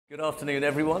Good afternoon,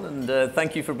 everyone, and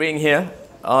thank you for being here.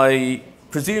 I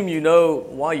presume you know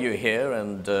why you're here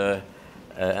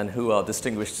and who our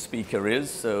distinguished speaker is,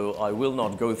 so I will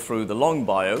not go through the long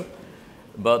bio,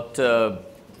 but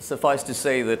suffice to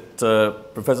say that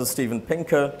Professor Steven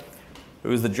Pinker,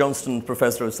 who is the Johnston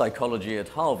Professor of Psychology at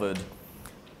Harvard,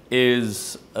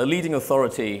 is a leading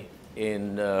authority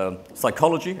in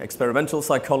psychology, experimental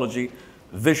psychology,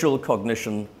 visual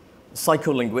cognition,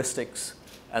 psycholinguistics,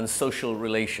 and social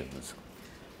relations.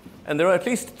 And there are at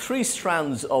least three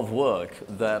strands of work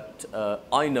that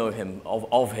I know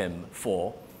of him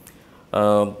for.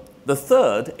 The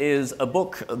third is a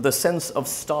book, The Sense of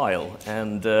Style,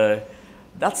 and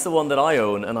that's the one that I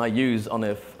own and I use on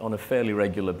a fairly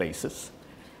regular basis.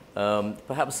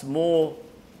 Perhaps more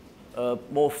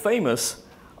famous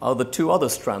are the two other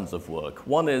strands of work.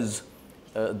 One is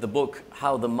the book,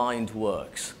 How the Mind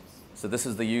Works. So this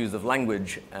is the use of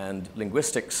language and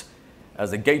linguistics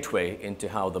as a gateway into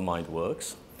how the mind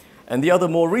works. And the other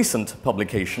more recent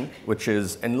publication, which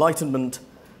is Enlightenment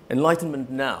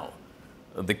Now,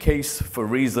 The Case for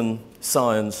Reason,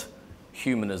 Science,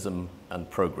 Humanism, and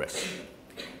Progress.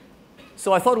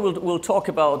 So I thought we'll talk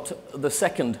about the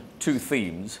second two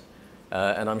themes,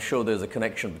 and I'm sure there's a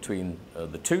connection between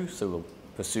the two, so we'll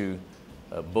pursue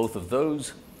both of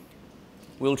those.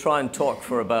 We'll try and talk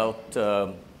for about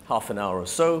half an hour or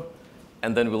so,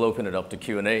 and then we'll open it up to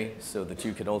Q&A so that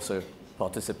you can also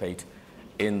participate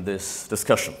in this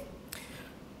discussion.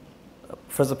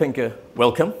 Professor Pinker,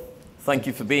 welcome. Thank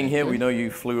you for being here. We know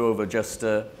you flew over just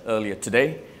earlier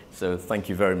today, so thank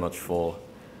you very much for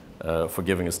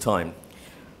giving us time.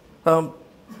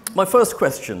 My first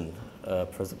question,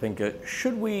 Professor Pinker,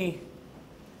 should we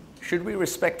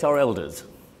respect our elders?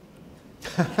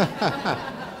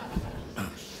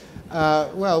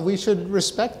 Well, we should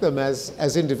respect them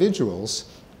as individuals.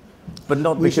 But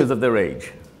not because of their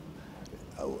age?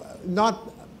 Not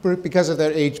because of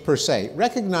their age per se.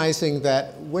 Recognizing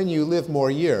that when you live more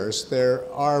years, there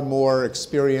are more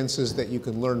experiences that you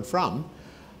can learn from,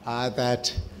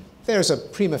 that there's a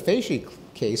prima facie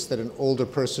case that an older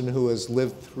person who has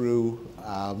lived through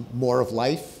more of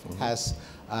life has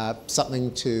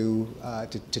something to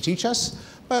teach us,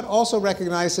 but also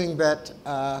recognizing that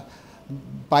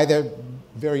by their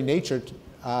very nature,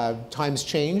 times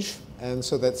change, and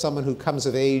so that someone who comes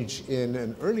of age in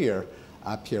an earlier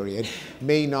period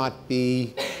may not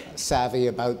be savvy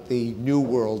about the new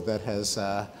world that has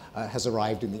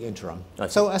arrived in the interim.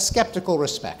 So a skeptical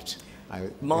respect. I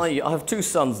have two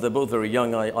sons, they're both very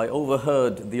young. I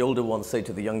overheard the older one say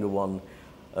to the younger one,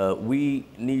 we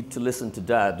need to listen to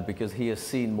Dad because he has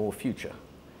seen more future.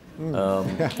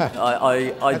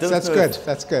 That's good.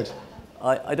 That's good.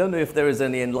 I don't know if there is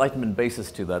any Enlightenment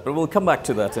basis to that, but we'll come back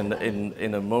to that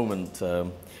in a moment.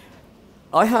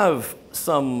 I have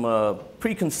some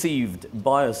preconceived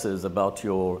biases about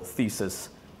your thesis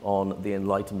on the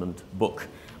Enlightenment book.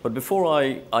 But before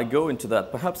I go into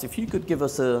that, perhaps if you could give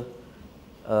us a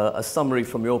summary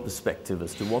from your perspective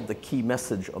as to what the key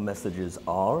message or messages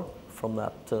are from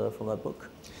that book.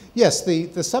 Yes,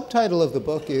 the subtitle of the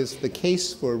book is The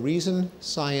Case for Reason,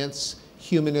 Science,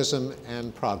 Humanism,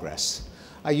 and Progress.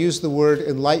 I use the word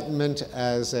enlightenment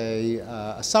as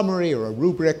a summary or a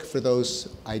rubric for those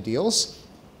ideals.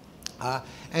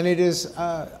 And it is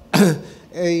I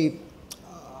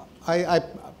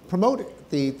promote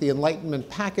the Enlightenment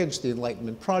package, the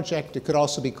Enlightenment project. It could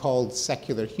also be called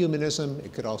secular humanism.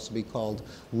 It could also be called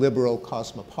liberal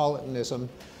cosmopolitanism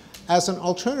as an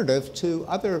alternative to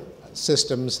other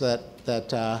systems that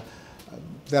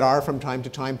are from time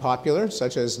to time popular,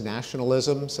 such as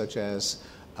nationalism, such as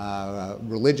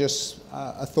religious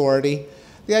authority.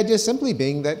 The idea simply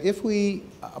being that if we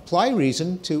apply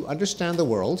reason to understand the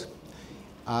world,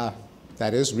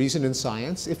 that is, reason in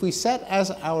science, if we set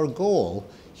as our goal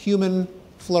human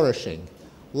flourishing,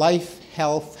 life,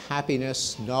 health,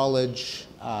 happiness, knowledge,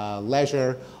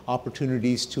 leisure,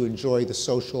 opportunities to enjoy the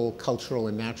social, cultural,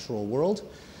 and natural world,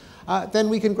 then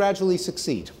we can gradually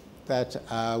succeed. That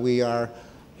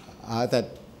that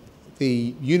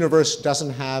the universe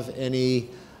doesn't have any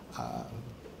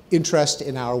interest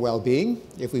in our well-being.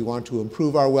 If we want to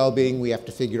improve our well-being, we have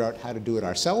to figure out how to do it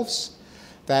ourselves.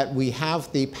 That we have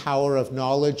the power of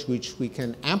knowledge which we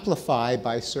can amplify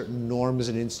by certain norms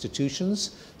and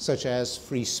institutions, such as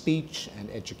free speech and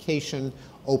education,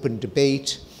 open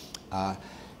debate,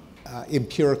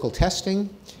 empirical testing,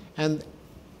 and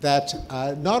that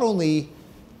not only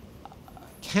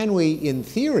can we, in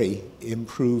theory,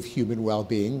 improve human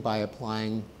well-being by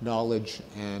applying knowledge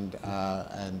and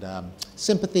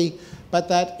sympathy, but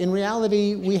that in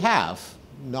reality we have,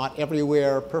 not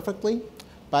everywhere perfectly,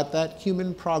 but that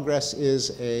human progress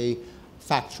is a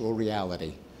factual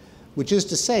reality, which is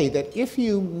to say that if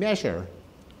you measure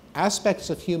aspects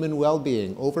of human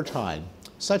well-being over time,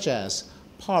 such as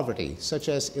poverty, such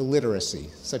as illiteracy,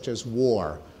 such as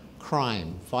war,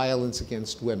 crime, violence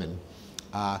against women,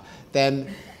 then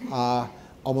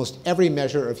almost every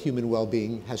measure of human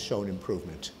well-being has shown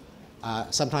improvement,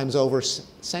 sometimes over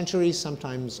centuries,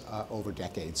 sometimes over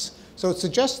decades. So it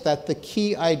suggests that the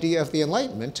key idea of the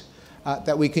Enlightenment,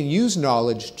 that we can use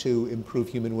knowledge to improve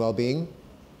human well-being,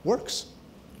 works.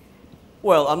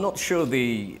 Well, I'm not sure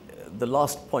the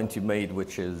last point you made,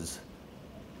 which is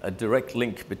a direct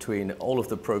link between all of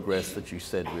the progress that you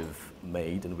said we've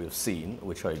made and we've seen,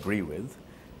 which I agree with,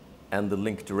 and the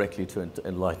link directly to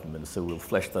enlightenment. So we'll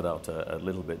flesh that out a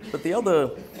little bit. But the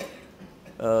other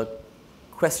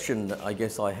question I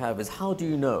guess I have is, how do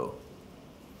you know?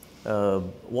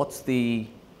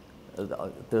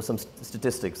 There's some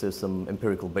statistics, there's some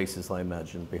empirical basis, I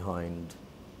imagine, behind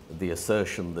the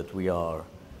assertion that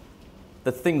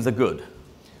that things are good.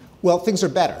 Well, things are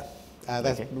better,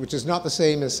 Okay. which is not the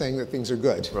same as saying that things are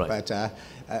good. Right. But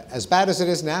as bad as it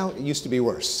is now, it used to be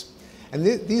worse. And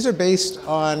these are based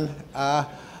on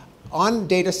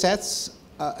data sets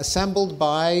assembled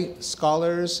by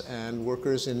scholars and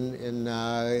workers in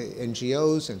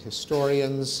NGOs and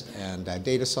historians and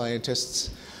data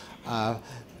scientists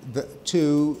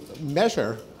to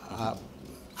measure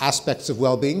aspects of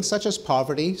well-being, such as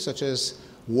poverty, such as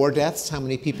war deaths, how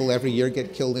many people every year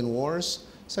get killed in wars,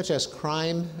 such as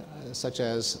crime, such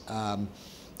as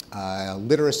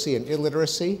literacy and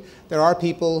illiteracy. There are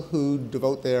people who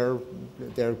devote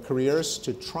their careers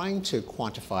to trying to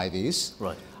quantify these.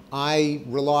 Right. I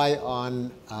rely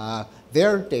on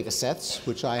their data sets,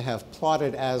 which I have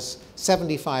plotted as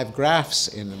 75 graphs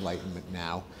in Enlightenment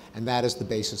now, and that is the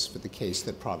basis for the case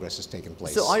that progress has taken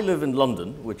place. So I live in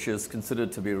London, which is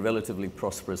considered to be a relatively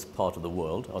prosperous part of the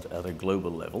world at a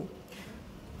global level.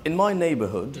 In my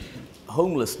neighborhood,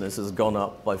 homelessness has gone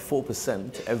up by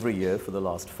 4% every year for the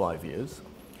last 5 years.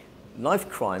 Knife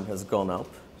crime has gone up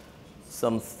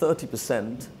some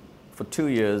 30% for 2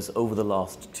 years over the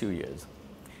last 2 years.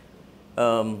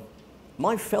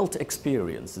 My felt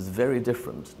experience is very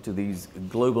different to these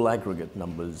global aggregate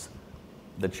numbers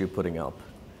that you're putting up.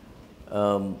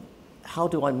 How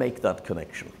do I make that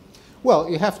connection? Well,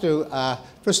 you have to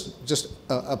first just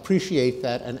appreciate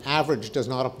that an average does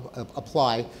not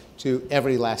apply to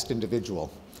every last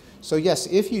individual. So yes,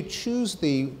 if you choose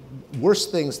the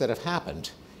worst things that have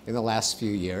happened in the last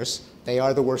few years, they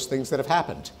are the worst things that have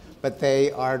happened. But they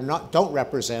don't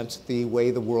represent the way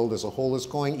the world as a whole is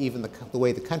going, even the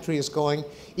way the country is going,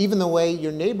 even the way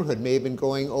your neighborhood may have been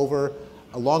going over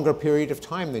a longer period of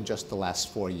time than just the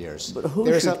last 4 years. But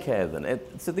who should care then?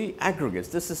 So the aggregates,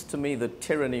 this is to me the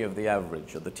tyranny of the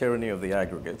average, or the tyranny of the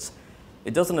aggregates.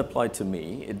 It doesn't apply to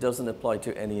me, it doesn't apply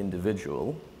to any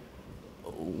individual.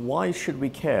 Why should we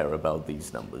care about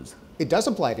these numbers? It does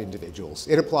apply to individuals.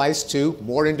 It applies to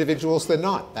more individuals than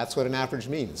not. That's what an average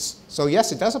means. So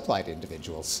yes, it does apply to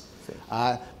individuals.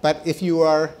 But if you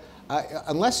are,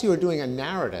 unless you are doing a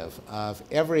narrative of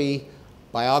every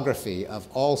biography of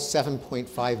all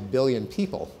 7.5 billion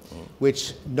people,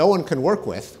 which no one can work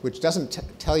with, which doesn't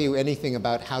tell you anything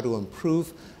about how to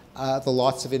improve the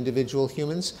lots of individual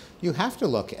humans, you have to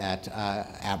look at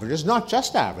averages, not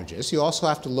just averages. You also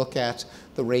have to look at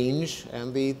the range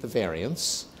and the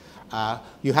variance.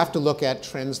 You have to look at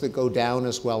trends that go down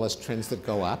as well as trends that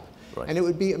go up. Right. And it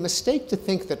would be a mistake to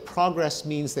think that progress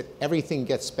means that everything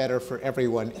gets better for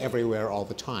everyone, everywhere, all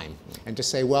the time. And to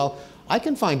say, well, I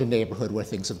can find a neighborhood where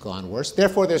things have gone worse,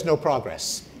 therefore there's no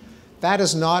progress. That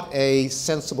is not a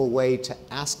sensible way to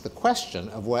ask the question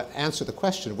of answer the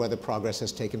question of whether progress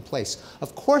has taken place.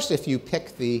 Of course, if you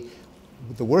pick the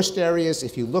worst areas,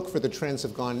 if you look for the trends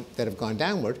that have gone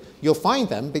downward, you'll find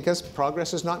them because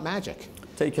progress is not magic.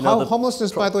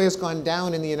 Homelessness, by the way, has gone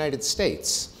down in the United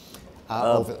States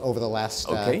over the last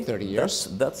 30 years.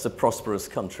 That's a prosperous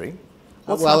country.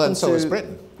 And so is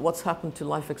Britain. What's happened to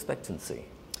life expectancy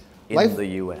in the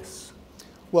US?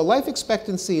 Well, life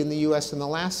expectancy in the US in the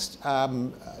last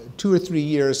 2 or 3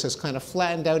 years has kind of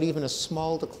flattened out, even a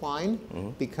small decline,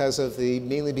 mainly because of the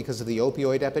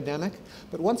opioid epidemic.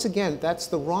 But once again, that's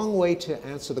the wrong way to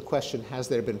answer the question, has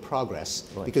there been progress?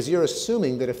 Right. Because you're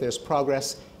assuming that if there's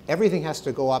progress, everything has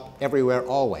to go up everywhere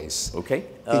always. Okay.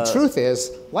 The truth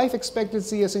is, life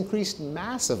expectancy has increased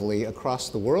massively across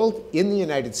the world, in the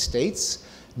United States,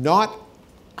 not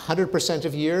 100%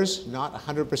 of years, not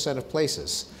 100% of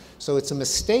places. So it's a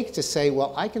mistake to say,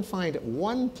 well, I can find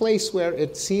one place where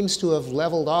it seems to have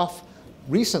leveled off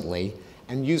recently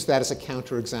and use that as a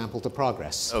counterexample to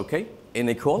progress. Okay.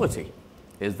 Inequality.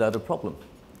 Is that a problem?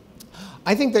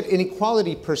 I think that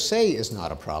inequality per se is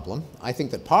not a problem. I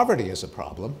think that poverty is a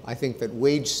problem. I think that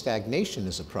wage stagnation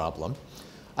is a problem.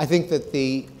 I think that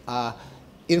the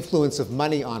influence of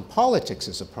money on politics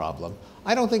is a problem.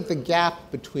 I don't think the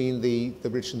gap between the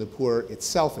rich and the poor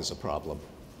itself is a problem.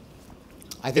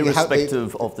 I think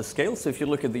irrespective of the scale. So if you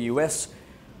look at the US,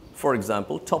 for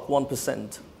example, top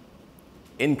 1%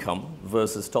 income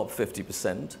versus top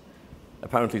 50%,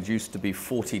 apparently it used to be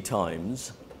 40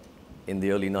 times in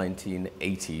the early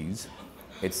 1980s.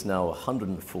 It's now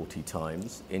 140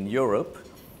 times. In Europe,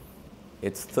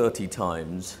 it's 30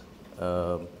 times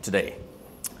today.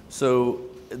 So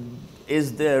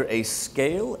is there a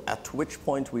scale at which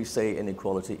point we say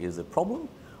inequality is a problem,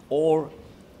 or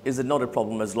is it not a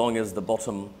problem as long as the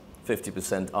bottom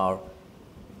 50% are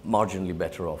marginally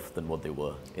better off than what they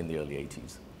were in the early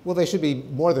 80s? Well, they should be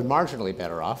more than marginally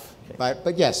better off. Okay.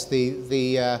 But yes,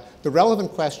 the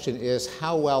relevant question is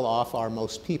how well off are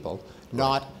most people,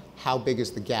 not how big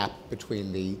is the gap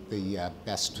between the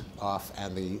best off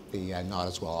and the not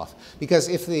as well off. Because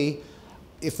if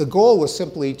the goal was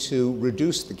simply to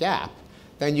reduce the gap,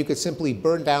 then you could simply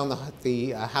burn down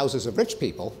the houses of rich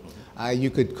people. You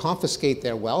could confiscate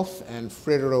their wealth and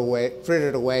fritter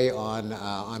it away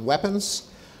on weapons.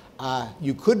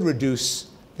 You could reduce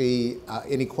the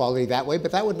inequality that way,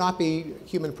 but that would not be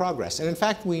human progress. And in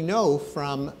fact, we know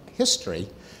from history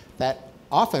that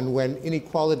often when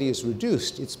inequality is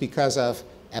reduced, it's because of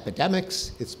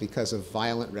epidemics, it's because of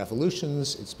violent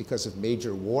revolutions, it's because of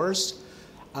major wars.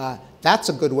 That's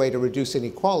a good way to reduce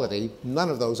inequality. None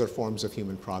of those are forms of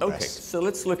human progress. Okay, so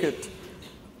let's look at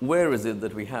where is it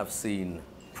that we have seen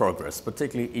progress,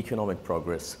 particularly economic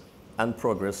progress and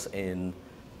progress in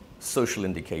social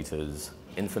indicators,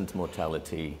 infant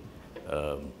mortality,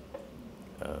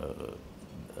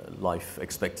 life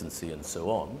expectancy, and so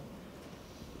on.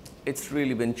 It's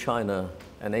really been China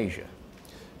and Asia.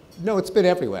 No, it's been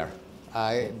everywhere.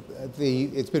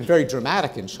 It's been very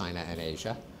dramatic in China and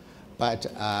Asia, but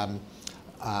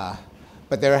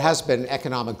there has been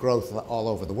economic growth all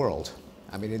over the world.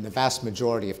 I mean, in the vast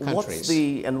majority of countries.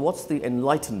 What's the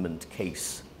Enlightenment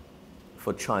case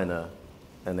for China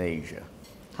and Asia?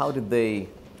 How did they?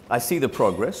 I see the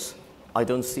progress. I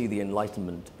don't see the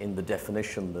Enlightenment in the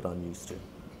definition that I'm used to.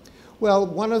 Well,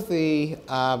 one of the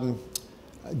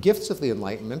gifts of the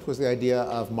Enlightenment was the idea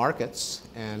of markets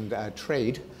and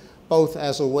trade, both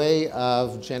as a way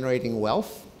of generating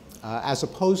wealth, as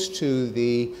opposed to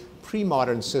the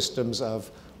pre-modern systems of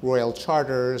royal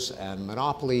charters and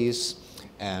monopolies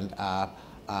and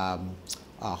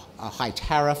high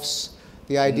tariffs.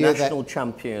 The idea National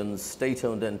champions,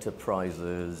 state-owned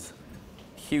enterprises,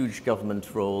 huge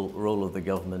government role of the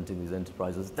government in these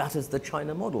enterprises. That is the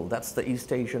China model. That's the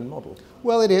East Asian model.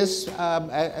 Well, it is,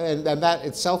 and that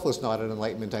itself was not an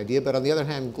Enlightenment idea. But on the other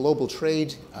hand, global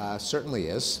trade certainly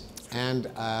is, and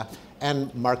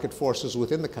market forces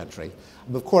within the country.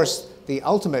 Of course, the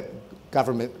ultimate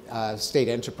government state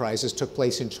enterprises took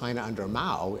place in China under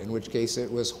Mao, in which case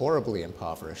it was horribly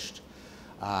impoverished,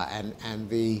 and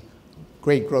the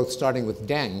great growth starting with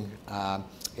Deng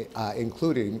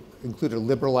included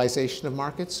liberalization of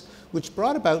markets, which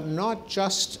brought about not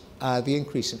just the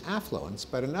increase in affluence,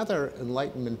 but another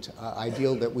Enlightenment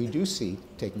ideal that we do see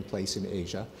taking place in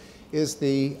Asia is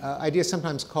the idea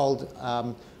sometimes called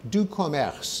doux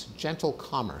commerce, gentle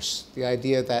commerce, the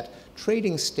idea that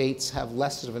trading states have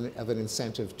less of an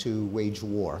incentive to wage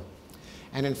war.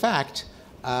 And in fact,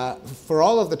 for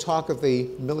all of the talk of the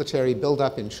military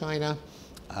buildup in China,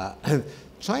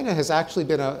 China has actually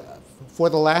been, for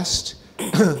the last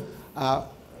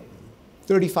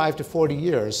 35 to 40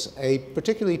 years, a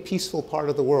particularly peaceful part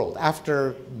of the world.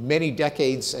 After many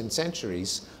decades and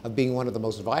centuries of being one of the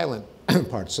most violent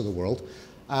parts of the world,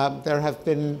 there have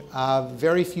been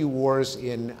very few wars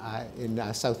in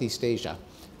Southeast Asia.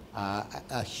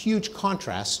 A huge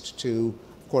contrast to,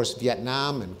 of course,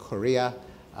 Vietnam and Korea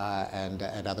and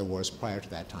other wars prior to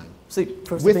that time. See,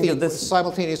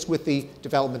 simultaneous with the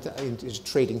development into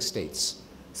trading states.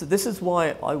 So this is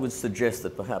why I would suggest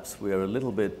that perhaps we are a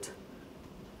little bit,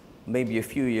 maybe a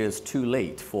few years too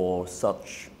late for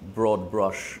such broad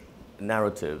brush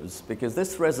narratives, because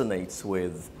this resonates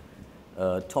with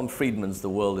Tom Friedman's The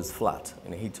World is Flat.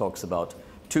 And he talks about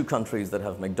two countries that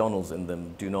have McDonald's in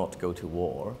them do not go to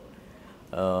war.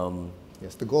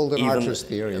 Yes, the Golden Arches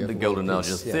theory. The Golden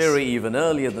Arches theory. Even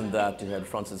earlier than that, you had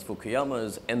Francis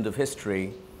Fukuyama's End of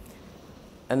History.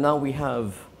 And now we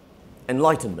have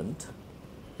Enlightenment.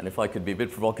 And if I could be a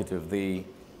bit provocative, the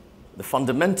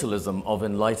fundamentalism of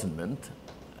Enlightenment,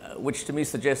 which to me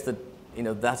suggests that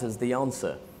that is the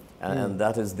answer. And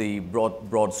that is the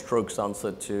broad strokes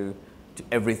answer to to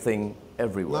everything,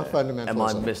 everywhere. Not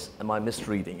fundamentalism. Am I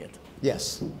misreading it?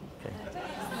 Yes. Okay.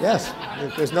 Yes,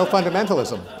 there's no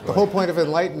fundamentalism. The whole point of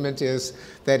enlightenment is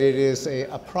that it is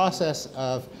a process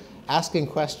of asking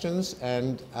questions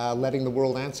and letting the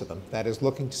world answer them. That is,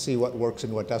 looking to see what works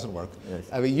and what doesn't work. Yes.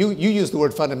 I mean, you use the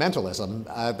word fundamentalism.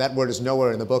 That word is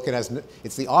nowhere in the book.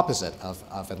 It's the opposite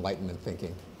of enlightenment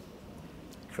thinking.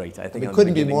 Great. I think it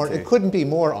couldn't be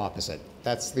more opposite.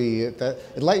 That's the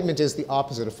enlightenment is the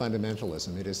opposite of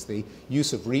fundamentalism. It is the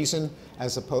use of reason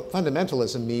as opposed.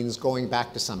 Fundamentalism means going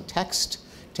back to some text,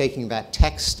 taking that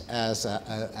text as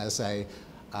a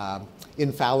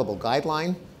infallible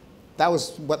guideline. That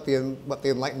was what the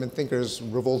Enlightenment thinkers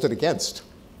revolted against.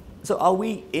 So are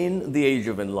we in the age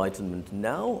of enlightenment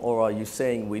now, or are you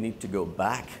saying we need to go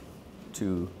back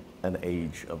to an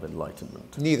age of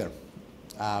enlightenment? Neither.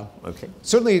 Okay.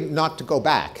 Certainly not to go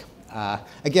back.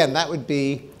 Again, that would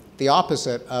be the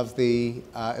opposite of the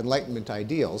Enlightenment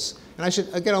ideals. And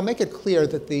I'll make it clear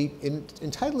that in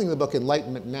entitling the book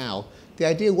Enlightenment Now, the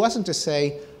idea wasn't to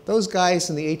say those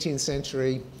guys in the 18th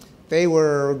century, they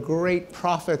were great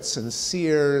prophets and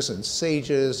seers and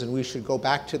sages, and we should go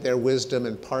back to their wisdom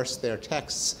and parse their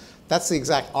texts. That's the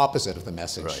exact opposite of the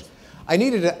message. Right. I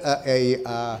needed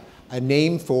a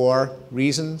name for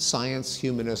reason, science,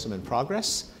 humanism, and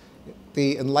progress.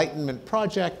 The Enlightenment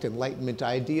Project, Enlightenment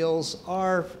ideals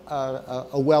are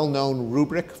a well-known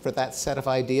rubric for that set of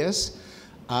ideas.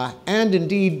 And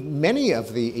indeed, many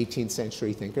of the 18th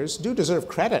century thinkers do deserve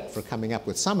credit for coming up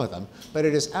with some of them, but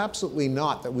it is absolutely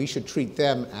not that we should treat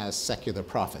them as secular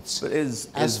prophets.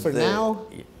 But now,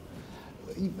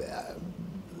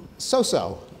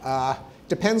 so-so.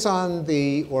 Depends on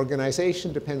the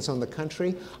organization, depends on the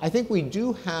country. I think we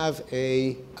do have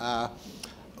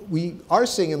we are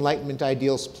seeing Enlightenment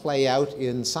ideals play out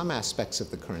in some aspects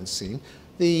of the current scene.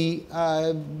 The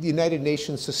United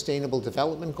Nations Sustainable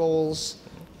Development Goals,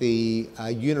 the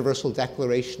Universal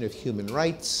Declaration of Human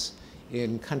Rights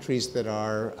in countries that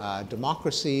are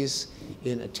democracies,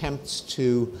 in attempts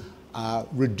to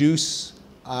reduce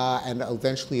and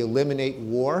eventually eliminate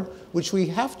war, which we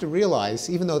have to realize,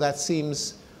 even though that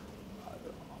seems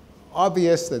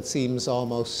obvious, that seems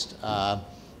almost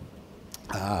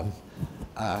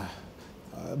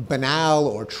banal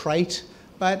or trite,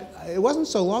 but it wasn't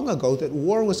so long ago that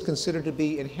war was considered to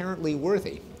be inherently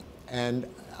worthy. And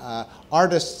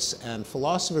artists and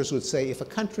philosophers would say if a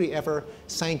country ever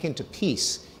sank into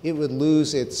peace, it would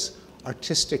lose its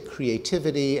artistic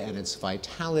creativity and its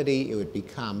vitality. It would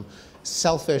become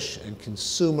selfish and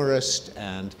consumerist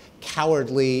and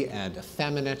cowardly and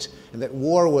effeminate, and that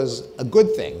war was a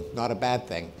good thing, not a bad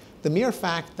thing. The mere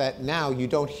fact that now you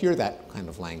don't hear that kind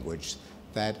of language,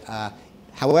 that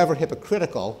however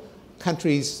hypocritical,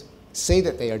 countries say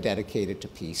that they are dedicated to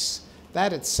peace,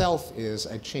 that itself is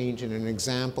a change and an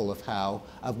example of how,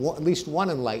 at least one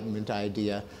Enlightenment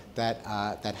idea that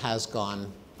has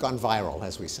gone viral,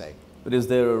 as we say. But is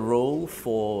there a role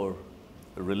for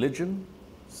religion,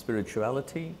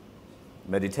 spirituality,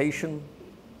 meditation,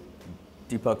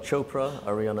 Deepak Chopra,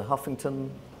 Arianna Huffington?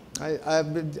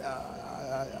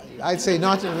 I'd say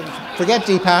not. Forget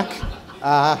Deepak.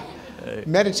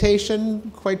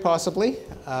 Meditation, quite possibly.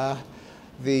 I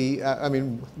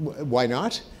mean, why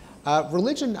not?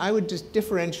 Religion, I would just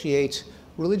differentiate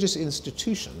religious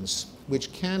institutions,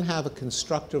 which can have a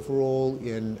constructive role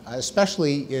in,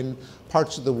 especially in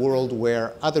parts of the world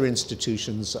where other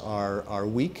institutions are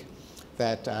weak.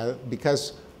 That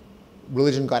because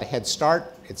religion got a head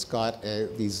start, it's got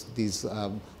these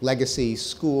legacy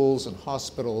schools and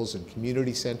hospitals and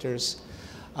community centers.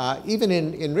 Even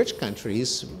in rich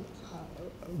countries,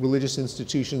 religious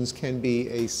institutions can be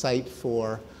a site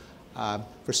for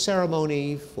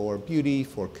ceremony, for beauty,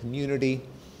 for community.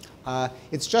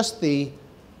 It's just the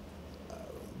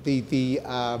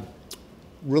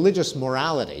religious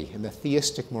morality and the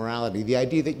theistic morality, the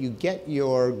idea that you get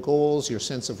your goals, your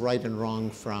sense of right and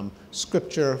wrong from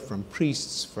scripture, from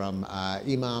priests, from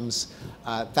imams,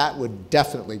 that would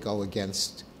definitely go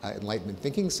against Enlightenment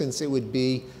thinking, since it would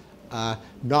be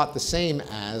not the same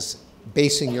as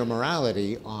basing your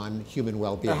morality on human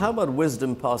well-being. Now, how about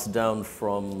wisdom passed down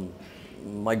from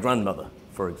my grandmother,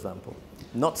 for example?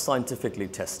 Not scientifically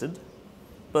tested,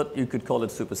 but you could call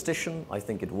it superstition. I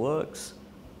think it works.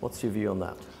 What's your view on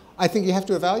that? I think you have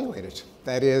to evaluate it.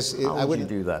 That is, how would you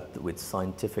do that with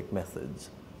scientific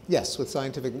methods? Yes, with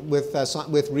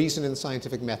reason and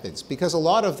scientific methods, because a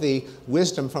lot of the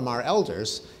wisdom from our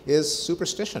elders is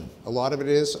superstition. A lot of it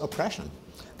is oppression.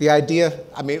 The idea,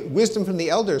 I mean, wisdom from the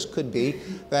elders could be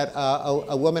that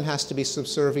a woman has to be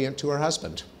subservient to her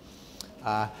husband.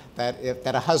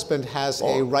 that a husband has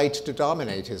a right to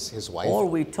dominate his wife. Or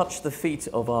we touch the feet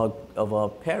of our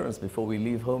parents before we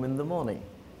leave home in the morning.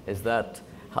 Is that,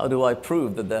 how do I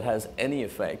prove that that has any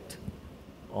effect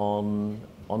on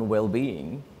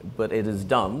well-being, but it is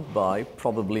done by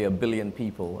probably 1 billion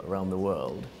people around the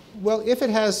world? Well, if it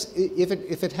has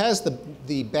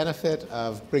the benefit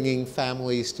of bringing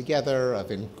families together,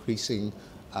 of increasing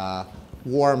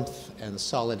warmth and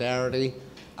solidarity,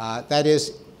 that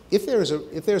is, if there's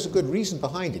a good reason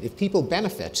behind it, if people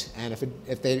benefit and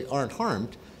if they aren't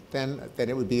harmed, then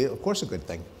it would be, of course, a good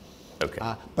thing. Okay.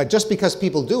 But just because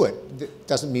people do it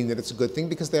doesn't mean that it's a good thing,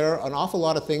 because there are an awful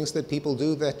lot of things that people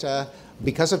do that,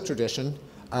 because of tradition,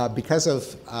 because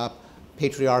of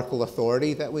patriarchal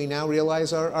authority, that we now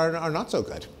realize are not so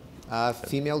good.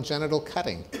 Female genital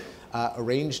cutting,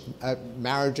 arranged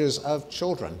marriages of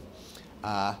children,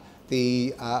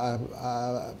 the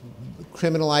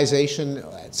criminalization,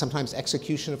 sometimes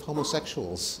execution of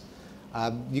homosexuals.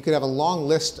 You could have a long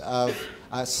list of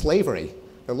slavery.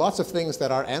 There are lots of things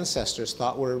that our ancestors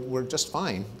thought were just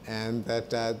fine, and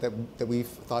that we've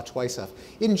thought twice of.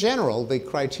 In general, the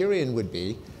criterion would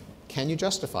be, can you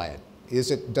justify it?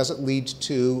 Does it lead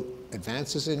to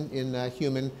advances in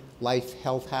human life,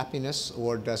 health, happiness,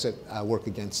 or does it work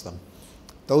against them?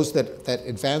 Those that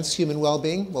advance human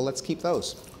well-being, well, let's keep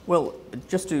those. Well,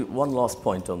 just to one last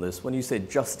point on this. When you say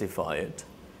justify it,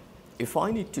 if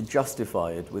I need to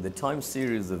justify it with a time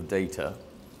series of data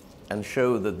and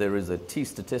show that there is a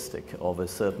t-statistic of a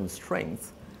certain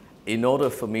strength, in order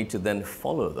for me to then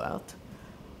follow that,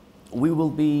 we will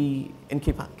be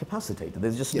incapacitated.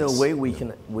 There's just no way we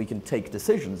can take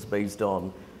decisions based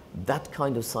on that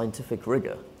kind of scientific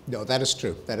rigor. No, that is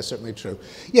true. That is certainly true.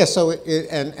 Yes, so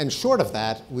and short of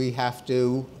that, we have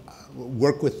to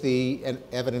work with the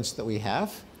evidence that we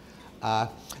have.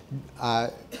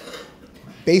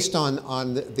 Based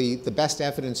on the best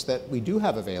evidence that we do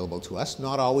have available to us,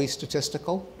 not always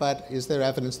statistical, but is there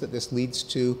evidence that this leads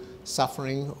to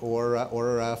suffering or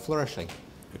flourishing?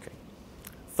 Okay,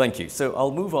 thank you. So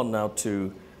I'll move on now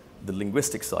to the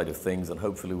linguistic side of things, and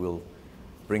hopefully we'll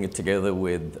bring it together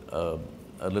with a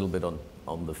little bit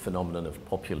on the phenomenon of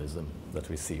populism that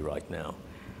we see right now.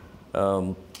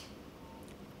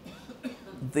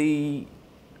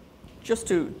 Just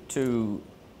to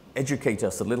educate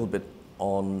us a little bit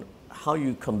on how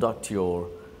you conduct your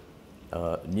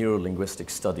neurolinguistic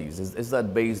studies. Is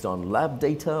that based on lab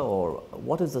data, or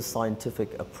what is the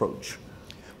scientific approach?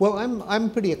 Well, I'm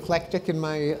pretty eclectic in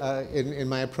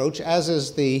my approach, as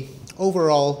is the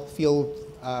overall field,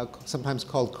 sometimes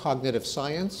called cognitive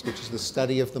science, which is the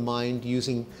study of the mind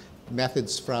using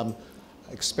methods from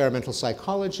experimental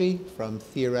psychology, from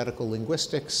theoretical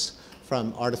linguistics,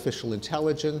 from artificial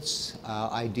intelligence,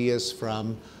 ideas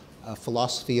from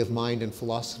philosophy of mind and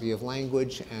philosophy of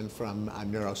language, and from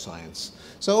neuroscience.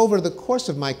 So over the course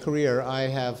of my career, I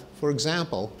have, for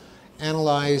example,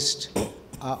 analyzed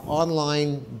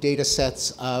online data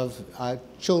sets of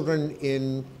children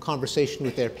in conversation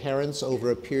with their parents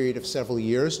over a period of several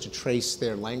years to trace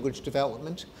their language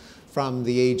development from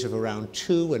the age of around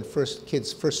 2, when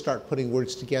kids first start putting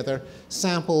words together,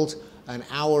 sampled an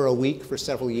hour a week for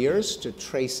several years to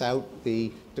trace out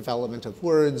the development of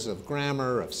words, of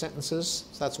grammar, of sentences.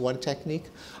 So that's one technique.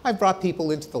 I've brought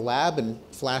people into the lab and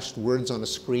flashed words on a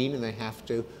screen, and they have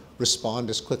to respond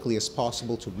as quickly as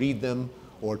possible to read them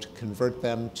or to convert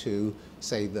them to,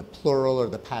 say, the plural or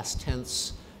the past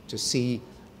tense,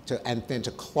 and then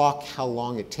to clock how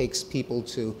long it takes people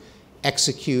to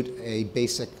execute a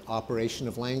basic operation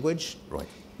of language. Right.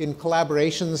 In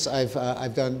collaborations,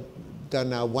 I've done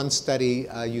one study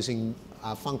using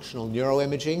functional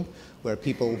neuroimaging, where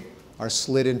people are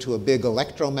slid into a big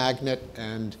electromagnet,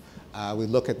 and we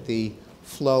look at the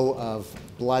flow of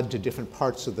blood to different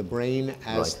parts of the brain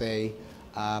as they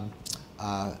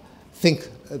think,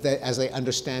 as they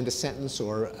understand a sentence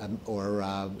or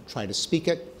try to speak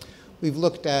it. We've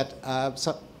looked at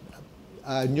some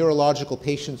neurological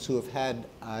patients who have had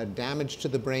damage to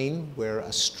the brain, where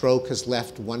a stroke has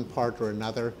left one part or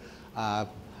another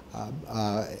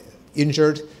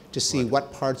injured, to see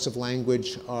what parts of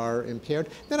language are impaired.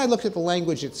 Then I looked at the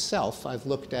language itself. I've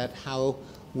looked at how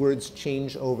words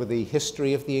change over the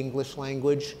history of the English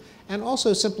language, and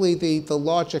also simply the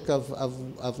logic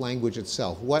of language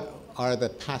itself. What are the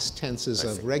past tenses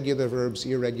of regular verbs,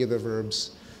 irregular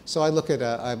verbs? So I look at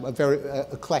a very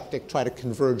eclectic, try to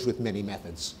converge with many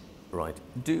methods. Right.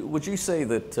 Would you say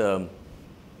that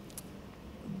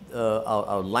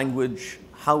our language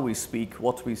how we speak,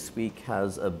 what we speak,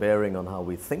 has a bearing on how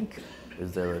we think?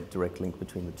 Is there a direct link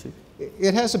between the two?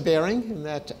 It has a bearing in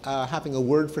that having a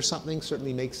word for something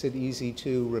certainly makes it easy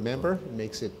to remember. It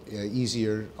makes it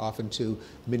easier often to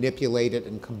manipulate it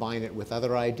and combine it with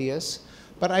other ideas.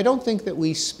 But I don't think that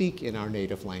we speak in our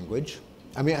native language.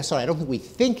 I mean, sorry, I don't think we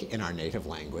think in our native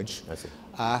language. I see.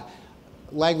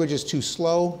 Language is too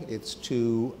slow. It's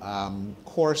too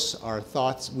coarse. Our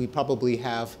thoughts, we probably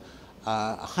have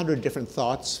 100 different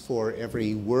thoughts for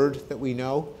every word that we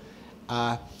know.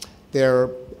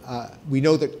 We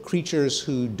know that creatures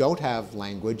who don't have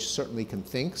language certainly can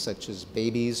think, such as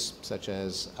babies, such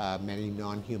as many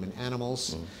non-human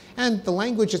animals. And the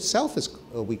language itself is,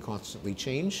 we constantly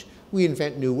change. We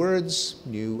invent new words,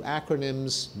 new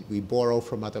acronyms, we borrow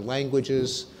from other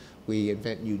languages, we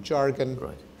invent new jargon.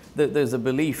 Right. There's a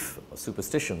belief, a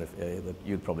superstition, that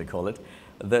you'd probably call it,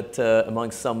 that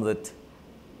amongst some that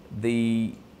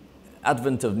the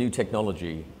advent of new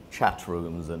technology, chat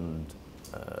rooms and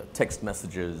text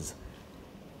messages,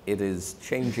 it is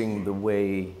changing the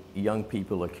way young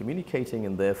people are communicating,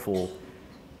 and therefore,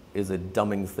 is it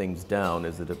dumbing things down?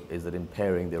 Is it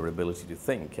impairing their ability to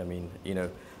think? I mean, you know,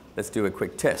 let's do a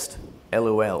quick test.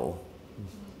 LOL,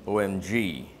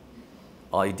 OMG,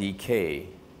 IDK,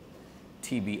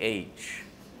 TBH.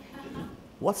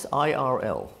 What's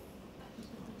IRL?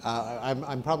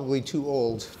 I'm probably too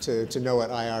old to know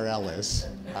what IRL is.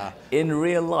 In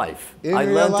real life. I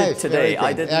learned it today.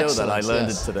 I didn't know that. I Excellent, learned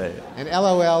yes. it today. And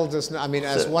LOL does not, I mean,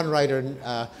 as one writer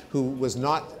who was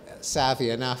not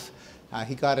savvy enough,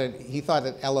 he thought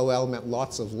that LOL meant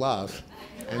lots of love.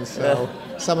 And so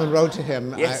someone wrote to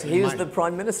him. Yes, he was the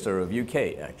Prime Minister of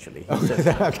UK, actually. He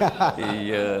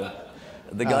said,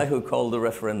 the guy who called the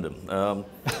referendum.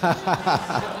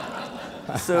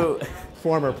 So,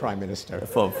 former Prime Minister.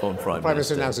 Former Prime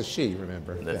Minister now is a she,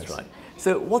 remember. That's yes. right.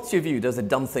 So what's your view? Does it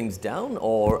dumb things down,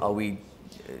 or are we,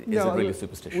 is it really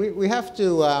superstition? We have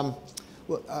to,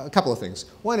 well, a couple of things.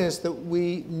 One is that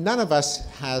none of us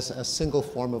has a single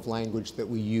form of language that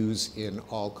we use in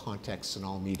all contexts and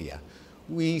all media.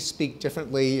 We speak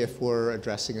differently if we're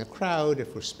addressing a crowd,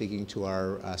 if we're speaking to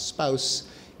our spouse,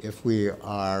 if we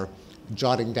are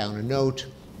jotting down a note.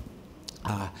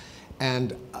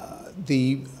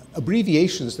 The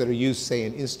abbreviations that are used, say,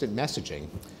 in instant messaging,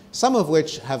 some of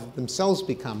which have themselves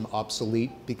become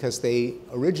obsolete because they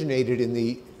originated in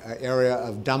the area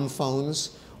of dumb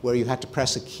phones, where you had to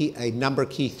press a number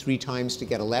key 3 times to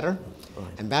get a letter. Right.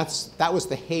 And that was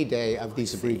the heyday of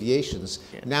these abbreviations.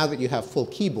 Yeah. Now that you have full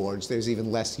keyboards, there's even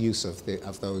less use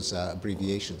of those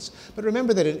abbreviations. But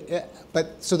remember that,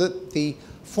 so that the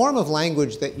form of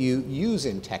language that you use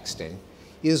in texting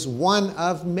is one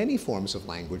of many forms of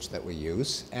language that we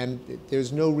use, and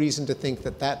there's no reason to think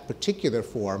that that particular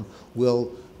form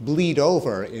will bleed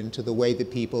over into the way that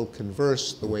people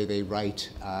converse, the way they write,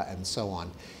 and so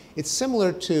on. It's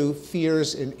similar to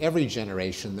fears in every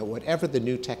generation that whatever the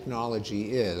new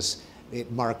technology is,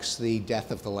 it marks the death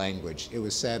of the language. It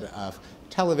was said of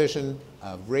television,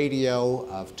 of radio,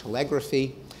 of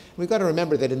telegraphy. We've got to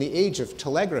remember that in the age of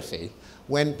telegraphy,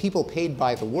 when people paid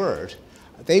by the word,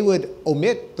 they would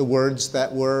omit the words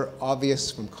that were obvious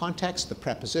from context, the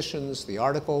prepositions, the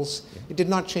articles. It did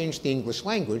not change the English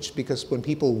language, because when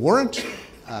people weren't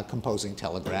composing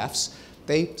telegraphs,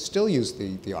 they still used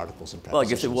the articles and prepositions. Well, I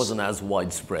guess it wasn't as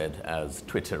widespread as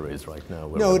Twitter is right now.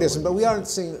 No, it isn't, but we aren't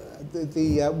seeing,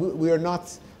 we are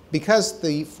not, because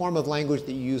the form of language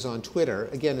that you use on Twitter,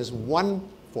 again, is one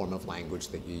form of language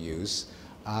that you use.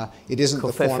 It isn't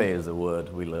the form. Kofefe is a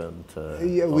word we learned.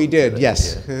 Yeah, we did,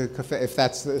 yes. Yeah. If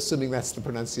that's assuming that's the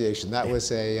pronunciation, that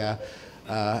was a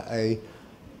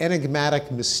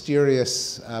enigmatic,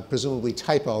 mysterious, presumably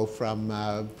typo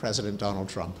from President Donald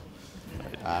Trump.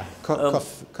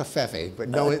 Kofefe,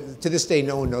 but to this day,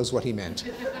 no one knows what he meant.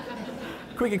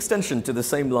 Quick extension to the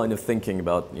same line of thinking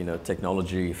about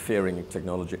technology, fearing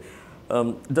technology.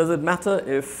 Does it matter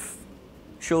if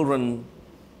children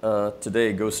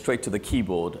today go straight to the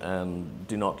keyboard and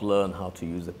do not learn how to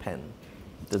use a pen?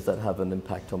 Does that have an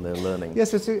impact on their learning?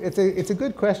 Yes, it's a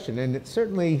good question, and it's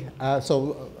certainly, I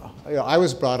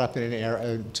was brought up in an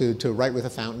era to write with a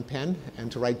fountain pen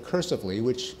and to write cursively,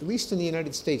 which, at least in the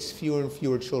United States, fewer and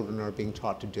fewer children are being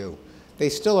taught to do. They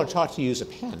still are taught to use a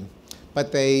pen,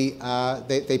 but they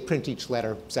print each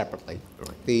letter separately.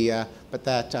 Right. But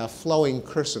that flowing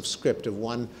cursive script of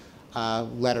one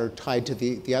letter tied to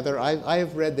the other, I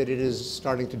have read that it is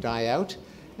starting to die out,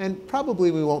 and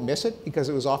probably we won't miss it because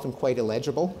it was often quite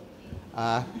illegible.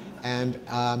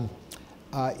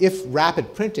 If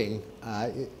rapid printing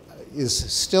is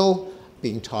still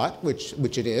being taught, which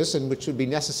it is, and which would be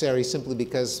necessary simply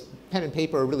because pen and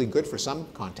paper are really good for some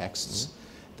contexts,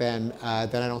 then I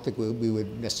don't think we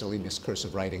would necessarily miss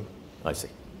cursive writing. I see.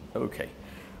 Okay.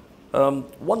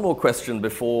 One more question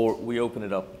before we open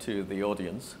it up to the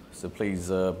audience, so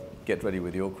please get ready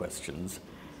with your questions.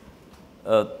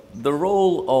 The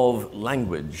role of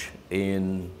language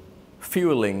in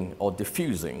fueling or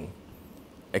diffusing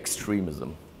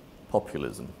extremism,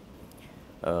 populism,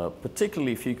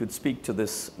 particularly if you could speak to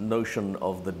this notion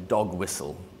of the dog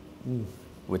whistle,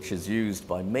 which is used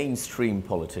by mainstream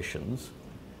politicians,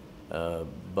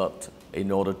 but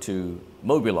in order to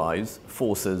mobilize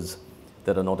forces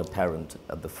that are not apparent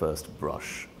at the first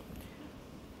brush.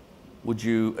 Would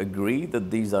you agree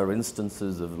that these are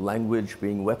instances of language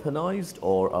being weaponized,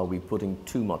 or are we putting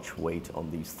too much weight on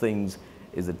these things?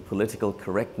 Is it political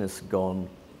correctness gone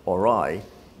awry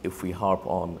if we harp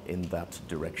on in that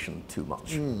direction too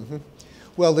much?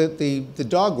 Well, the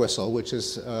dog whistle, which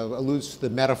is, alludes to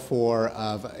the metaphor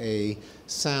of a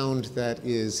sound that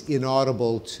is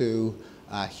inaudible to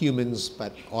humans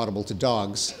but audible to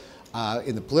dogs,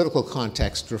 in the political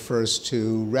context refers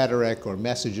to rhetoric or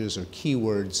messages or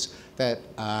keywords that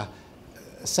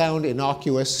sound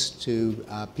innocuous to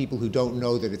people who don't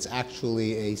know that it's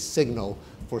actually a signal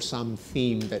for some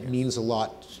theme that means a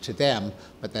lot to them,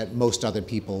 but that most other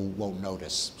people won't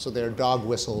notice. So there are dog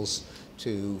whistles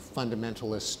to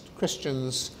fundamentalist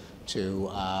Christians, to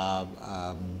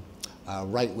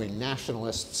right-wing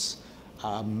nationalists,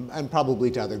 and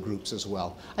probably to other groups as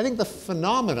well. I think the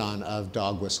phenomenon of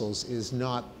dog whistles is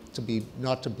not to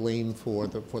blame for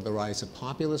the rise of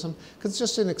populism, because it's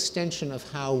just an extension of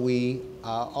how we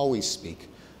always speak.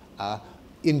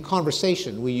 In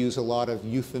conversation, we use a lot of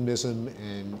euphemism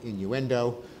and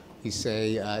innuendo. We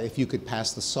say, if you could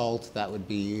pass the salt, that would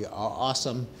be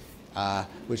awesome,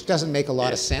 which doesn't make a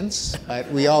lot of sense, but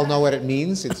we all know what it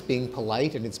means. It's being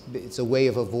polite, and it's a way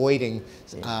of avoiding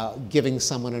giving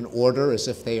someone an order as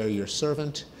if they are your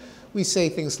servant. We say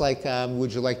things like,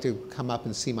 would you like to come up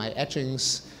and see my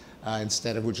etchings,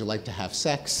 instead of would you like to have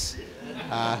sex?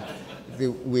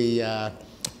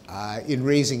 In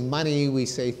raising money, we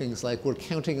say things like, we're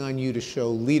counting on you to show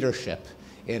leadership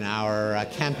in our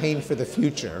campaign for the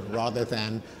future, rather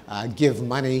than give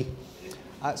money.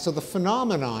 So the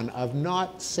phenomenon of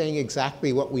not saying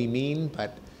exactly what we mean,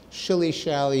 but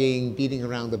shilly-shallying, beating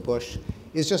around the bush,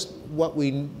 is just what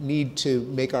we need to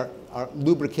make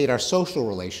lubricate our social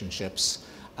relationships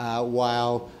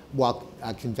while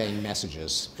conveying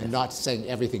messages and not saying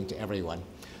everything to everyone.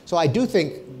 So I do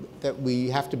think that we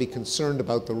have to be concerned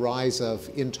about the rise of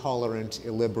intolerant,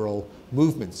 illiberal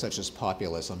movements such as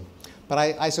populism. But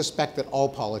I suspect that all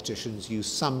politicians use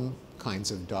some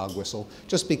kinds of dog whistle,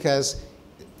 just because,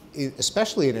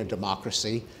 especially in a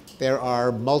democracy, there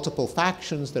are multiple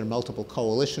factions, there are multiple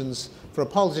coalitions. For a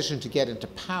politician to get into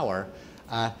power,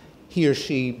 he or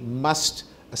she must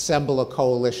assemble a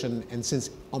coalition, and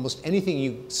since almost anything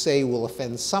you say will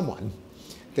offend someone,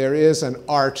 there is an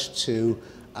art to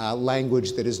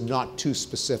language that is not too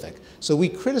specific. So we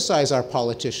criticize our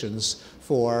politicians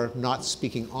for not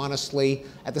speaking honestly.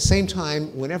 At the same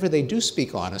time, whenever they do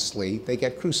speak honestly, they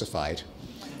get crucified.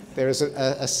 There's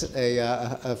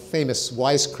a famous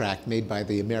wisecrack made by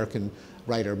the American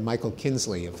writer Michael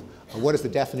Kinsley of what is the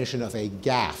definition of a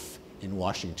gaffe in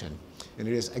Washington. And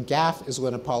it is, a gaffe is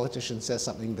when a politician says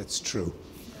something that's true.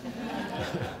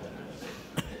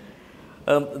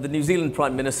 The New Zealand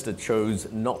Prime Minister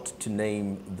chose not to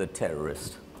name the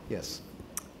terrorist. Yes.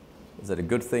 Is that a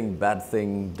good thing, bad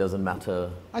thing, doesn't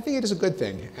matter? I think it is a good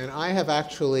thing. And I have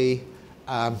actually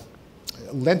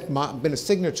been a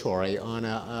signatory on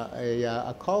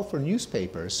a call for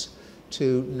newspapers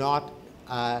to not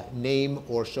name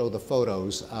or show the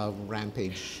photos of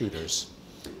rampage shooters.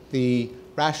 The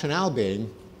rationale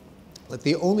being that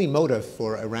the only motive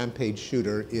for a rampage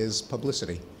shooter is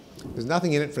publicity. There's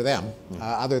nothing in it for them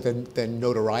other than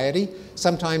notoriety.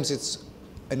 Sometimes it's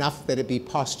enough that it be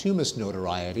posthumous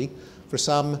notoriety for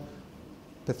some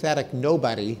pathetic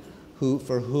nobody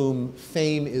for whom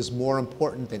fame is more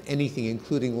important than anything,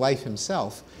 including life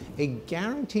himself. A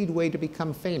guaranteed way to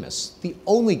become famous, the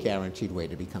only guaranteed way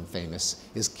to become famous,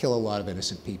 is kill a lot of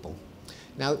innocent people.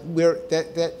 Now,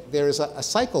 there is a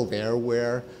cycle there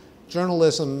where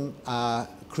journalism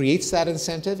creates that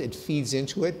incentive. It feeds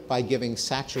into it by giving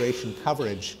saturation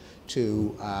coverage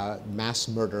to mass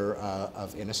murder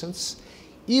of innocents.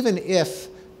 Even if,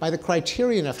 by the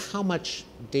criterion of how much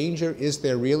danger is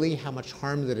there really, how much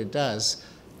harm that it does,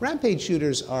 rampage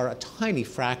shooters are a tiny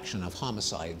fraction of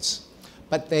homicides.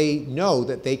 But they know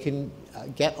that they can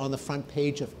get on the front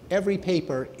page of every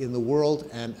paper in the world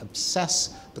and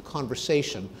obsess the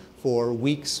conversation for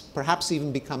weeks, perhaps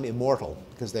even become immortal,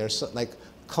 because they're like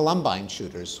Columbine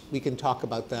shooters. We can talk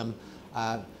about them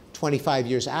 25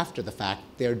 years after the fact.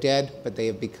 They're dead, but they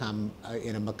have become,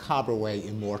 in a macabre way,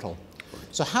 immortal.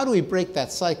 So how do we break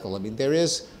that cycle? I mean, there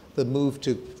is the move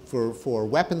for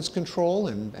weapons control,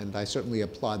 and I certainly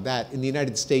applaud that. In the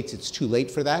United States, it's too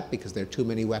late for that because there are too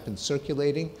many weapons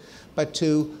circulating. But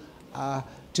to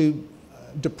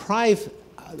deprive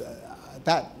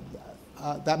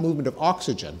that movement of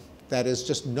oxygen, that is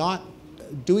just not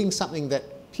doing something that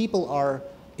people are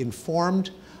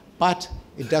informed, but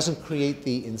it doesn't create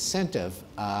the incentive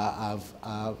of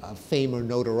fame or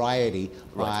notoriety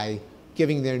by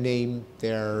giving their name,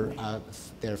 their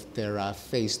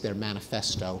face, their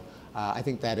manifesto. I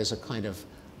think that is a kind of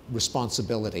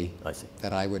responsibility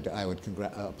that I would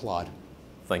applaud.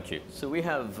 Thank you. So we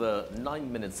have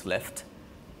 9 minutes left,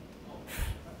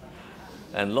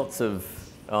 and lots of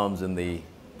arms in the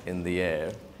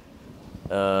air.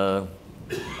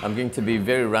 I'm going to be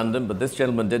very random, but this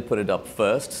gentleman did put it up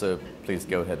first, so please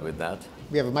go ahead with that.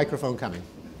 We have a microphone coming.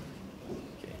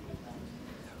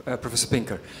 Okay. Professor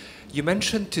Pinker, you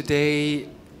mentioned today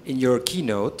in your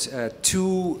keynote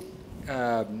two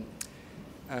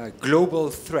global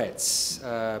threats,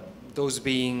 those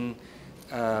being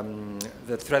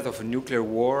the threat of a nuclear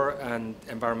war and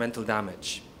environmental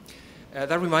damage.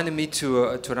 That reminded me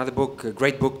to another book, a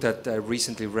great book that I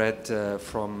recently read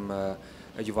from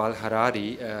Yuval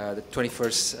Harari, the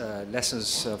 21st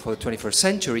Lessons for the 21st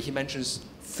Century. He mentions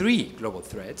 3 global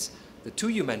threats, the 2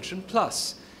 you mentioned,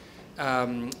 plus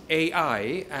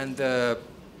AI and the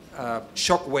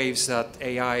shock waves that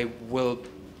AI will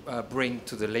bring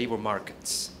to the labor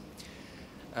markets.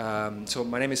 So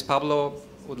my name is Pablo.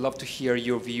 Would love to hear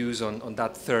your views on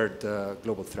that third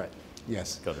global threat.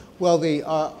 Yes. Got it. Well, the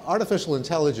artificial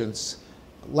intelligence,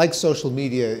 like social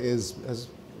media, is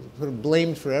sort of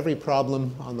blamed for every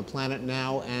problem on the planet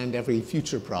now and every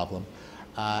future problem.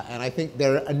 And I think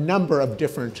there are a number of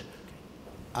different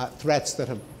threats that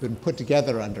have been put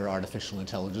together under artificial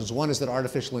intelligence. One is that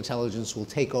artificial intelligence will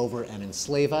take over and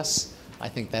enslave us. I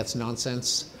think that's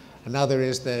nonsense. Another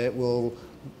is that it will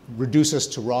reduce us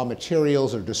to raw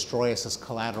materials or destroy us as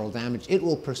collateral damage. It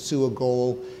will pursue a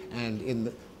goal,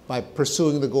 and by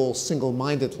pursuing the goal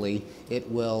single-mindedly, it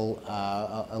will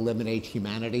eliminate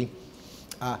humanity.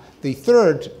 The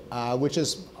third, which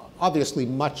is obviously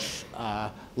much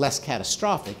less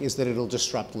catastrophic, is that it'll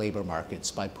disrupt labor markets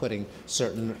by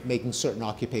making certain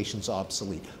occupations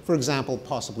obsolete. For example,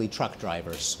 possibly truck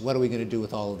drivers. What are we going to do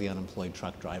with all of the unemployed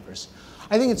truck drivers?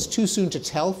 I think it's too soon to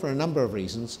tell for a number of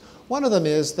reasons. One of them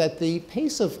is that the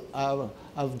pace of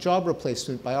job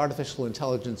replacement by artificial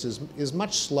intelligence is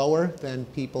much slower than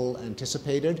people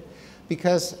anticipated,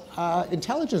 because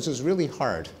intelligence is really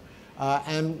hard.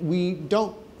 And we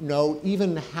don't know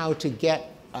even how to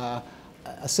get a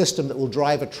system that will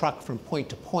drive a truck from point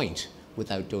to point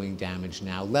without doing damage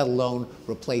now, let alone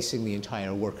replacing the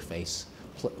entire workforce.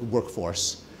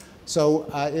 So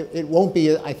it won't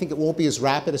be, I think it won't be as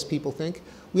rapid as people think.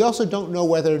 We also don't know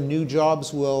whether new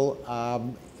jobs will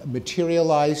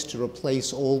materialize to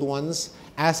replace old ones,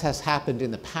 as has happened in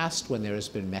the past when there has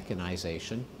been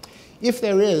mechanization. If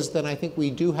there is, then I think we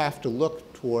do have to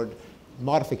look toward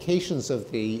modifications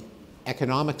of the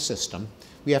economic system.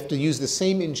 We have to use the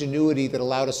same ingenuity that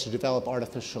allowed us to develop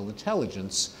artificial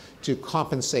intelligence to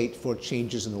compensate for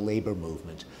changes in the labor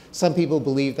movement. Some people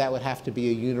believe that would have to be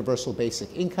a universal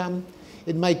basic income.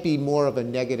 It might be more of a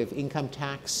negative income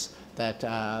tax that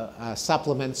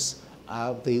supplements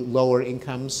the lower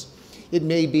incomes. It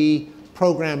may be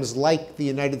programs like the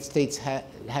United States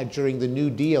had during the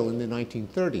New Deal in the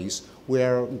 1930s,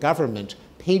 where government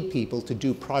paid people to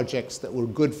do projects that were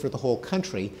good for the whole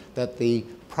country that the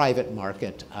private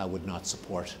market would not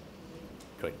support.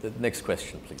 Great. The next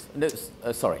question, please. No,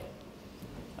 sorry.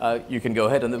 You can go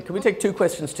ahead. And then, can we take 2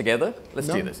 questions together? Let's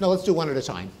do this. No, let's do one at a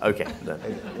time. OK.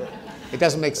 It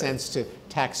doesn't make sense to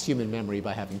tax human memory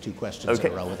by having 2 questions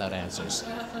in a row without answers.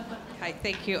 Hi,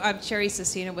 thank you. I'm Sherry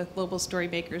Cecina with Global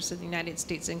Storymakers in the United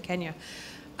States and Kenya.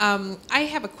 I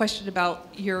have a question about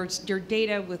your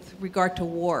data with regard to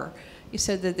war. You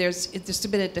said that there's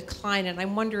been a decline, and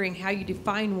I'm wondering how you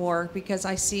define war, because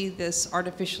I see this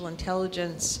artificial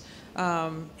intelligence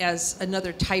as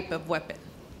another type of weapon.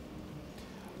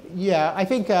 Yeah, I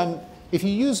think if you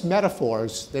use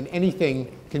metaphors, then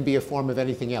anything can be a form of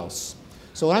anything else.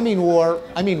 So when I mean war,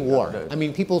 I mean war. I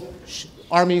mean people,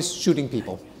 armies shooting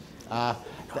people.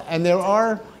 And there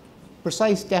are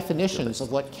precise definitions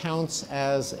of what counts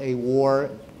as a war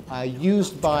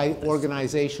used by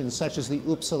organizations such as the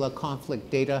Uppsala Conflict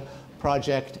Data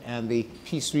Project and the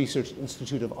Peace Research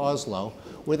Institute of Oslo,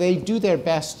 where they do their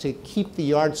best to keep the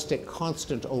yardstick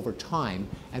constant over time,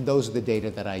 and those are the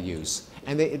data that I use.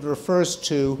 And it refers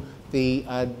to the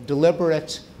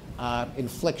deliberate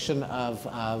infliction of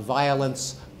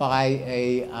violence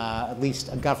by at least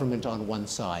a government on one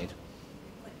side.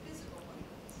 Like physical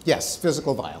violence? Yes,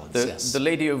 physical violence, yes. The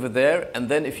lady over there, and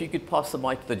then if you could pass the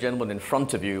mic to the gentleman in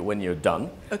front of you when you're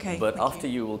done. Okay. But after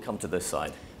you will come to this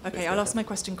side. Okay, I'll ask my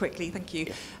question quickly, thank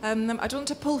you. I'd want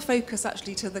to pull focus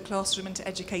actually to the classroom and to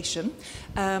education,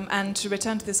 and to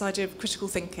return to this idea of critical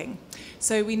thinking.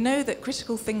 So we know that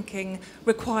critical thinking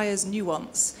requires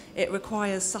nuance, it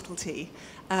requires subtlety,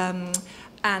 and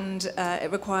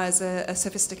it requires a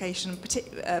sophistication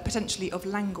potentially of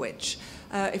language.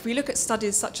 If we look at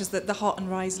studies such as the Hart and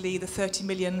Risley, the 30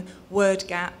 million word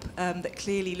gap that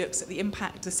clearly looks at the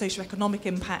impact, the socioeconomic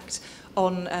impact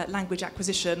on language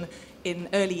acquisition in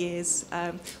early years,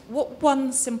 what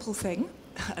one simple thing,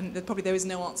 and probably there is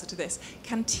no answer to this,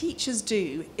 can teachers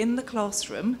do in the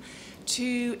classroom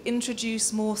to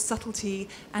introduce more subtlety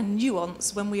and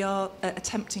nuance when we are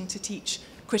attempting to teach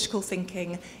critical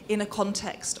thinking in a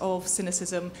context of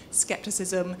cynicism,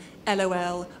 skepticism,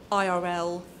 LOL,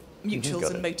 IRL,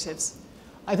 mutuals and motives?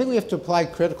 I think we have to apply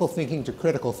critical thinking to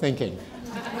critical thinking,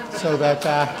 so that.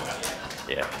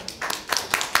 Yeah.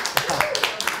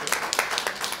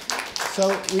 So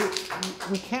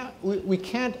we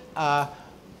can't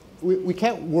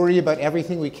worry about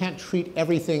everything. We can't treat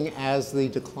everything as the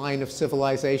decline of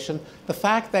civilization. The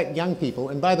fact that young people,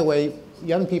 and by the way,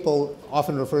 young people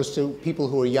often refers to people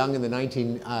who were young in the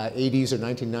 1980s or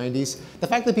 1990s. The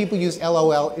fact that people use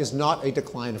LOL is not a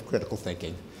decline of critical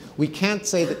thinking. We can't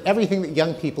say that everything that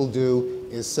young people do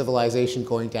is civilization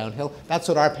going downhill. That's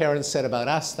what our parents said about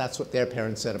us. That's what their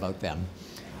parents said about them.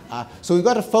 So we've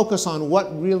got to focus on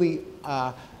what really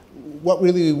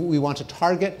we want to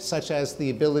target, such as the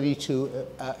ability to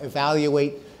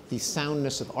evaluate the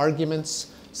soundness of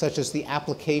arguments, such as the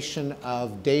application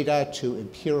of data to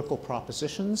empirical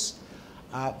propositions.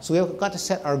 So we've got to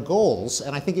set our goals,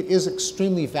 and I think it is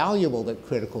extremely valuable that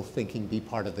critical thinking be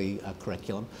part of the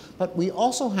curriculum. But we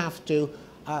also have to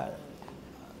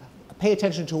pay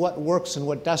attention to what works and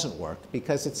what doesn't work,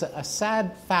 because it's a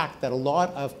sad fact that a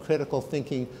lot of critical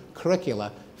thinking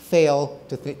curricula fail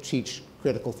to teach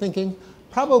critical thinking,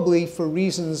 probably for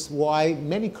reasons why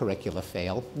many curricula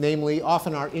fail, namely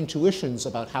often our intuitions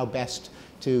about how best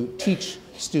to teach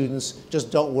students just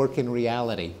don't work in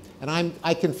reality. And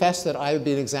I confess that I would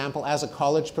be an example. As a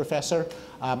college professor,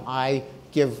 I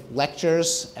give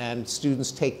lectures and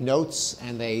students take notes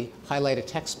and they highlight a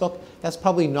textbook. That's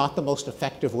probably not the most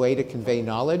effective way to convey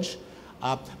knowledge.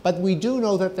 But we do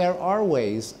know that there are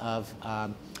ways of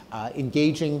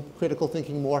engaging critical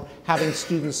thinking more, having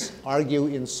students argue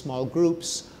in small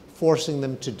groups, forcing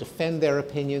them to defend their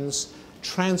opinions,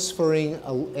 transferring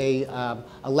a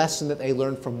lesson that they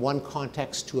learned from one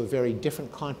context to a very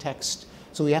different context.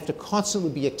 So we have to constantly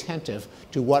be attentive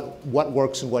to what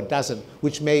works and what doesn't,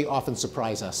 which may often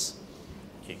surprise us.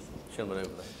 Okay. Gentleman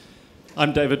over there.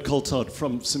 I'm David Coulthard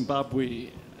from Zimbabwe.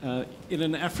 In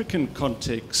an African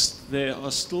context, there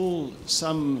are still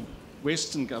some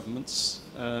Western governments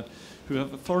who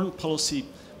have a foreign policy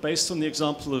based on the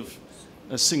example of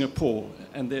Singapore,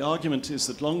 and their argument is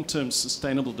that long-term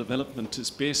sustainable development is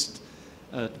best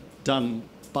done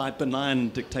by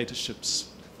benign dictatorships.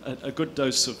 A good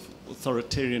dose of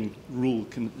authoritarian rule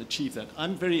can achieve that.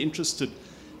 I'm very interested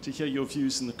to hear your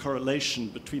views in the correlation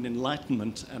between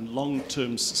enlightenment and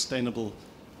long-term sustainable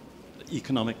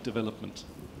economic development.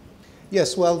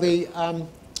 Yes, well,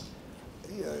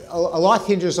 a lot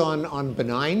hinges on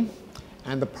benign.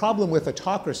 And the problem with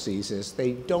autocracies is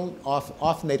they don't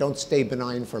often they don't stay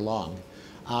benign for long,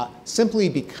 simply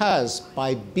because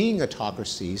by being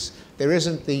autocracies, there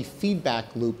isn't the feedback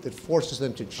loop that forces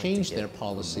them to change their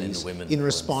policies in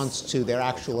response to their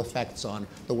actual effects on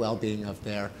the well-being of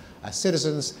their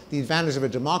citizens. The advantage of a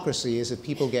democracy is if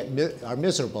people are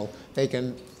miserable, they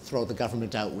can throw the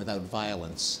government out without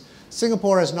violence.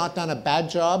 Singapore has not done a bad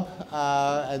job.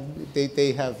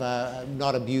 They have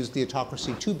not abused the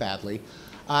autocracy too badly.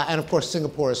 And of course,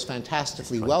 Singapore is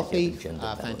fantastically wealthy,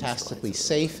 fantastically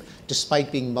safe.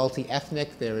 Despite being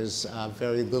multi-ethnic, there is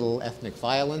very little ethnic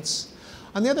violence.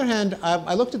 On the other hand,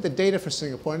 I looked at the data for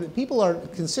Singapore, and people are,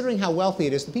 considering how wealthy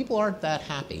it is, the people aren't that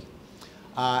happy.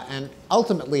 And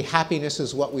ultimately, happiness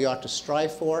is what we ought to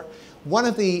strive for. One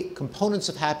of the components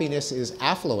of happiness is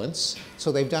affluence,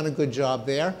 so they've done a good job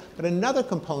there. But another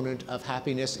component of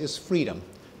happiness is freedom.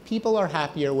 People are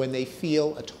happier when they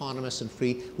feel autonomous and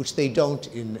free, which they don't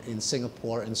in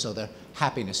Singapore, and so their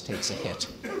happiness takes a hit.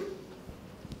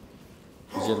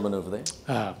 The gentleman over there.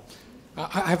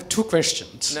 I have two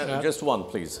questions. No, just one,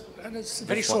 please. It's a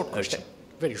very Just short one, question. okay.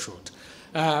 Very short.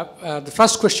 The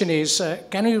first question is,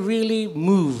 can we really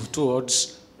move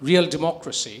towards real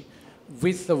democracy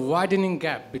with the widening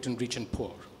gap between rich and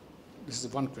poor? This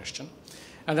is one question.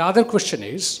 And the other question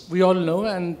is, we all know,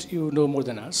 and you know more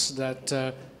than us,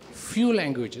 that few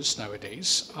languages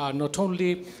nowadays are not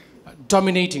only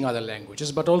dominating other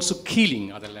languages, but also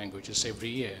killing other languages every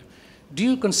year. Do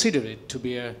you consider it to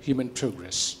be a human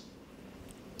progress?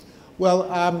 Well,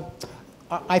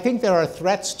 I think there are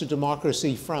threats to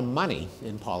democracy from money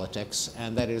in politics,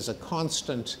 and that is a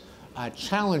constant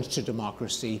challenge to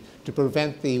democracy to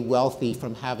prevent the wealthy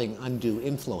from having undue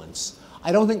influence.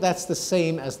 I don't think that's the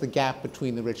same as the gap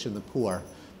between the rich and the poor,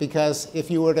 because if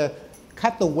you were to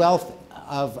cut the wealth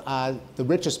of the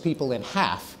richest people in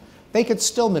half, they could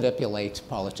still manipulate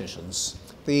politicians.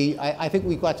 I think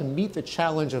we've got to meet the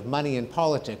challenge of money in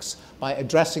politics by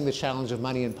addressing the challenge of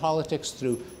money in politics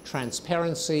through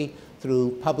transparency,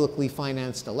 through publicly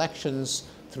financed elections,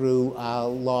 through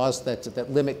laws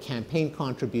that limit campaign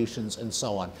contributions, and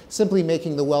so on. Simply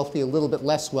making the wealthy a little bit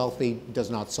less wealthy does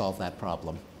not solve that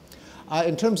problem.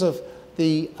 In terms of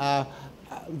the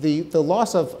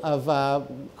loss of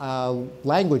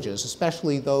languages,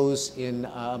 especially those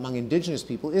among indigenous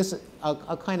people, is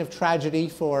a kind of tragedy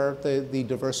for the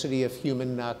diversity of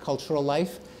human cultural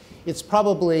life. It's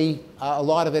probably, a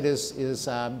lot of it is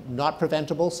not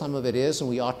preventable, some of it is, and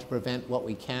we ought to prevent what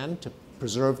we can to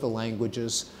preserve the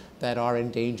languages that are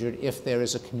endangered if there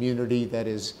is a community that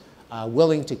is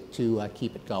willing to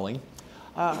keep it going.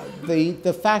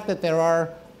 The fact that there are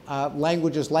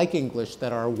languages like English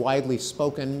that are widely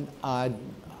spoken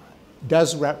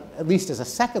does, at least as a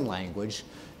second language,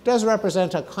 does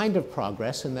represent a kind of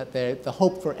progress in that the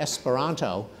hope for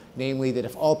Esperanto, namely that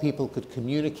if all people could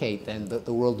communicate, then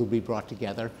the world would be brought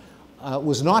together,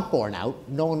 was not borne out.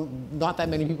 Not that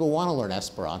many people want to learn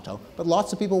Esperanto, but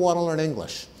lots of people want to learn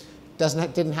English.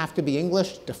 Didn't have to be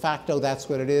English. De facto, that's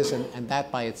what it is, and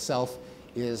that by itself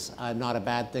is not a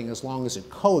bad thing as long as it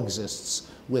coexists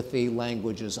with the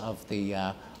languages of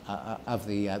the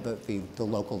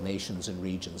local nations and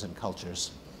regions and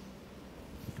cultures.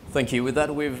 Thank you. With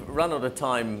that, we've run out of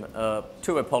time.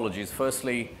 Two apologies.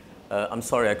 Firstly, I'm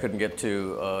sorry I couldn't get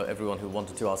to everyone who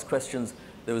wanted to ask questions.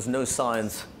 There was no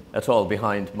science at all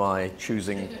behind my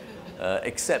choosing,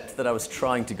 except that I was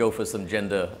trying to go for some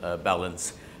gender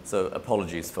balance. So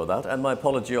apologies for that. And my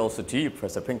apology also to you,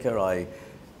 Professor Pinker. I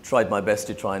tried my best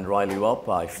to try and rile you up.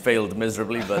 I failed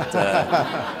miserably, but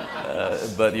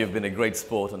you've been a great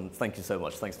sport, and thank you so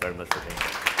much. Thanks very much for being here.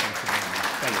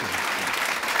 Thank you.